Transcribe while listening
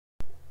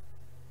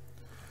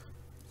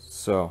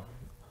So,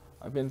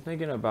 I've been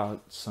thinking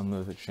about some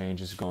of the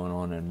changes going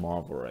on in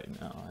Marvel right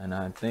now, and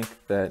I think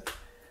that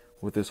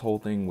with this whole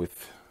thing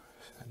with,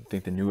 I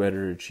think the new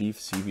editor-in-chief,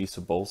 C.B.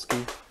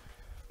 Cebulski,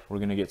 we're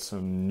gonna get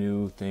some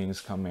new things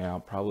coming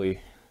out,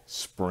 probably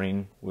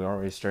spring. We're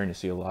already starting to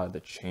see a lot of the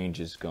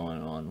changes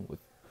going on with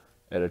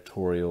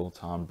editorial,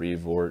 Tom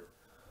Brevoort.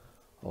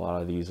 A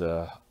lot of these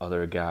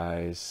other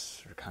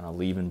guys are kind of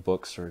leaving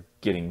books or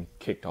getting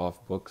kicked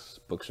off books.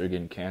 Books are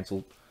getting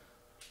canceled.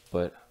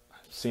 But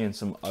seeing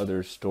some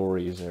other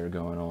stories that are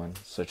going on,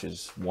 such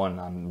as one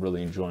I'm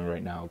really enjoying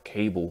right now,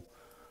 Cable.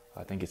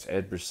 I think it's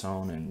Ed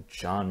Brisson and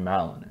John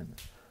Mallon, and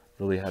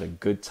really had a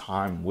good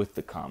time with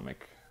the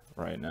comic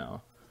right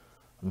now.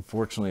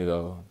 Unfortunately,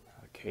 though,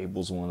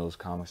 Cable's one of those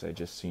comics that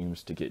just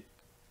seems to get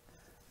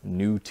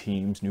new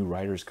teams, new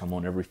writers come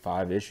on every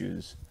 5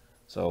 issues.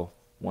 So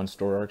one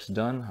story arc's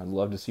done. I'd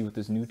love to see what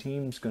this new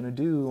team's gonna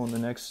do on the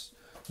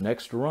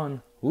next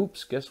run.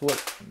 Oops, guess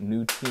what?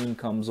 New team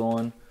comes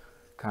on.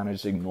 Kind of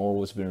just ignore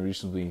what's been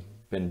recently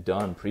been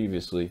done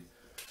previously,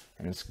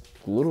 and it's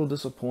a little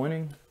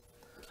disappointing.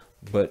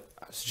 But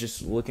I was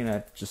just looking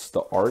at just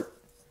the art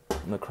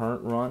in the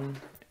current run,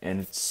 and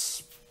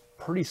it's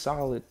pretty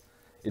solid.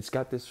 It's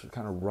got this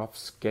kind of rough,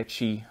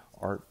 sketchy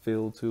art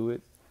feel to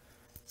it.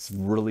 It's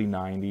really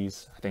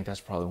 90s. I think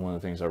that's probably one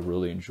of the things I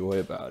really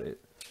enjoy about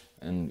it.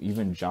 And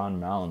even John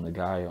Mallon, the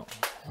guy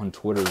on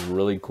Twitter, is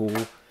really cool.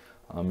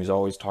 He's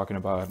always talking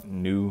about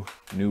new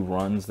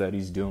runs that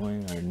he's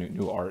doing, or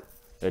new art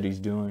that he's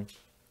doing.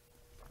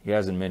 He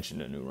hasn't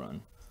mentioned a new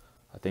run.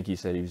 I think he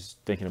said he was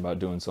thinking about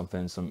doing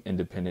something, some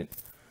independent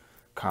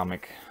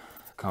comic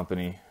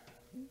company,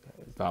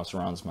 bounce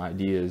around some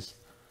ideas,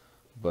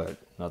 but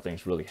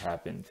nothing's really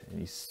happened. And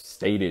he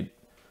stated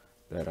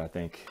that I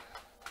think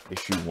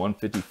issue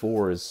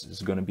 154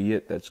 is going to be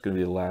it. That's going to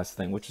be the last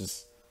thing, which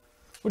is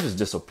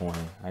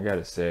disappointing. I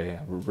gotta say,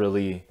 I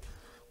really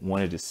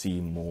wanted to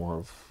see more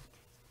of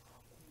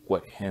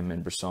what him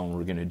and Brisson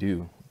were going to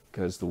do,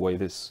 because the way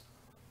this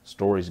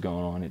story's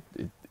going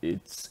on,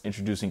 it's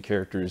introducing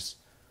characters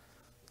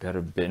that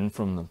have been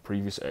from the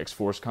previous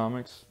X-Force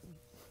comics,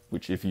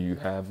 which if you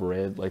have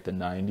read like the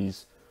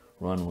 90s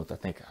run with, I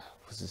think,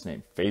 what's his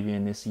name,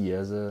 Fabian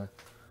Nicieza,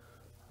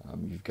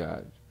 you've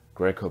got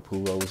Greg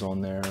Capullo was on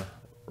there,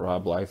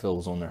 Rob Liefeld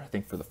was on there, I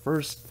think, for the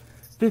first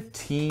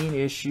 15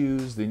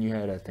 issues. Then you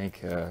had, I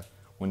think,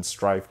 when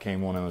Strife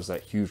came on, it was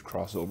that huge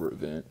crossover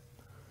event.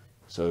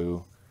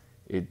 So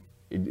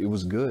it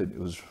was good. It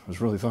was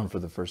really fun for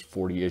the first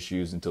 40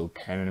 issues until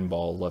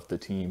Cannonball left the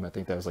team. I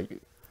think that was like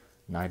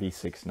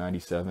 96,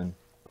 97.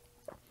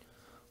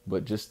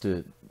 But just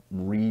to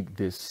read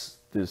this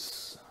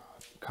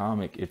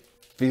comic, it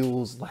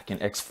feels like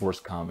an X-Force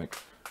comic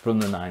from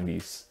the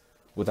 90s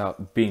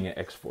without being an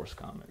X-Force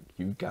comic.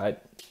 You've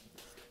got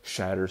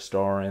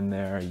Shatterstar in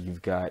there.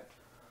 You've got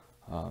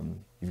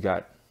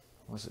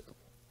what's it?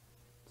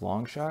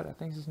 Longshot, I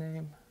think is his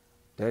name.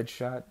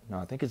 Deadshot? No,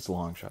 I think it's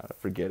Longshot. I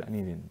forget. I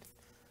need to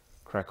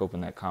crack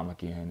open that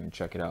comic again and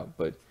check it out.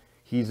 But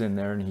he's in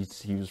there, and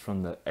he was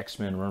from the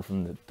X-Men run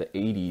from the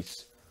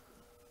 80s,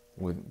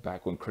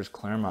 back when Chris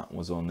Claremont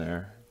was on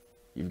there.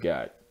 You've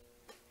got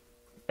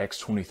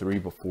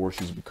X-23 before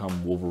she's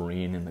become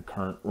Wolverine in the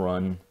current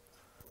run,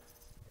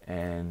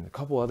 and a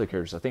couple other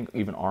characters. I think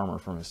even Armor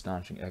from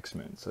Astonishing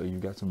X-Men. So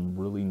you've got some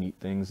really neat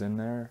things in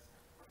there.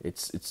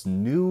 It's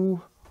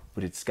new,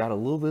 but it's got a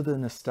little bit of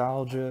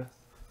nostalgia,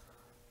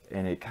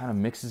 and it kind of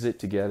mixes it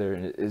together,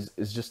 and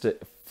it's just a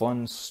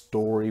fun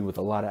story with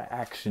a lot of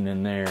action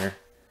in there,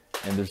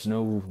 and there's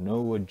no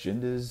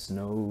agendas,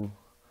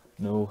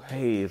 no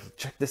hey,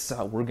 check this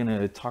out, we're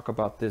gonna talk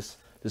about this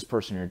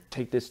person here,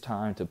 take this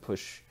time to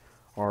push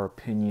our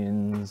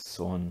opinions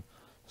on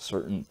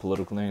certain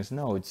political things.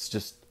 No, it's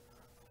just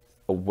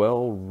a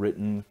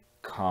well-written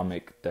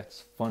comic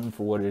that's fun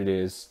for what it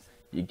is.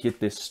 You get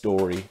this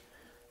story,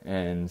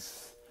 and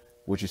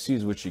what you see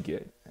is what you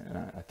get. And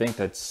I think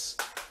that's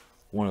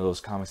one of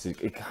those comics.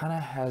 It kind of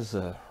has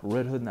a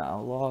Red Hood and the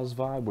Outlaws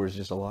vibe, where it's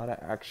just a lot of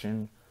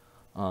action.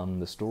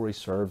 The story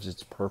serves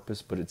its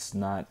purpose, but it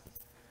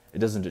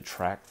doesn't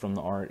detract from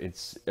the art.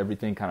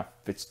 Everything kind of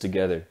fits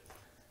together.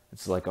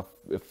 It's like a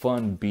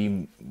fun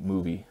B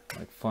movie,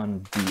 like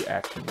fun B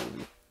action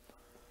movie.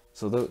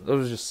 So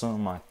those are just some of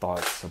my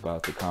thoughts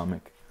about the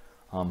comic.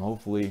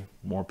 Hopefully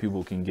more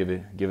people can give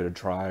it a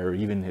try, or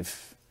even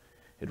if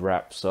it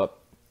wraps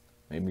up,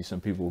 maybe some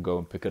people will go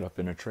and pick it up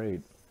in a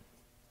trade.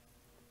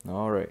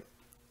 All right.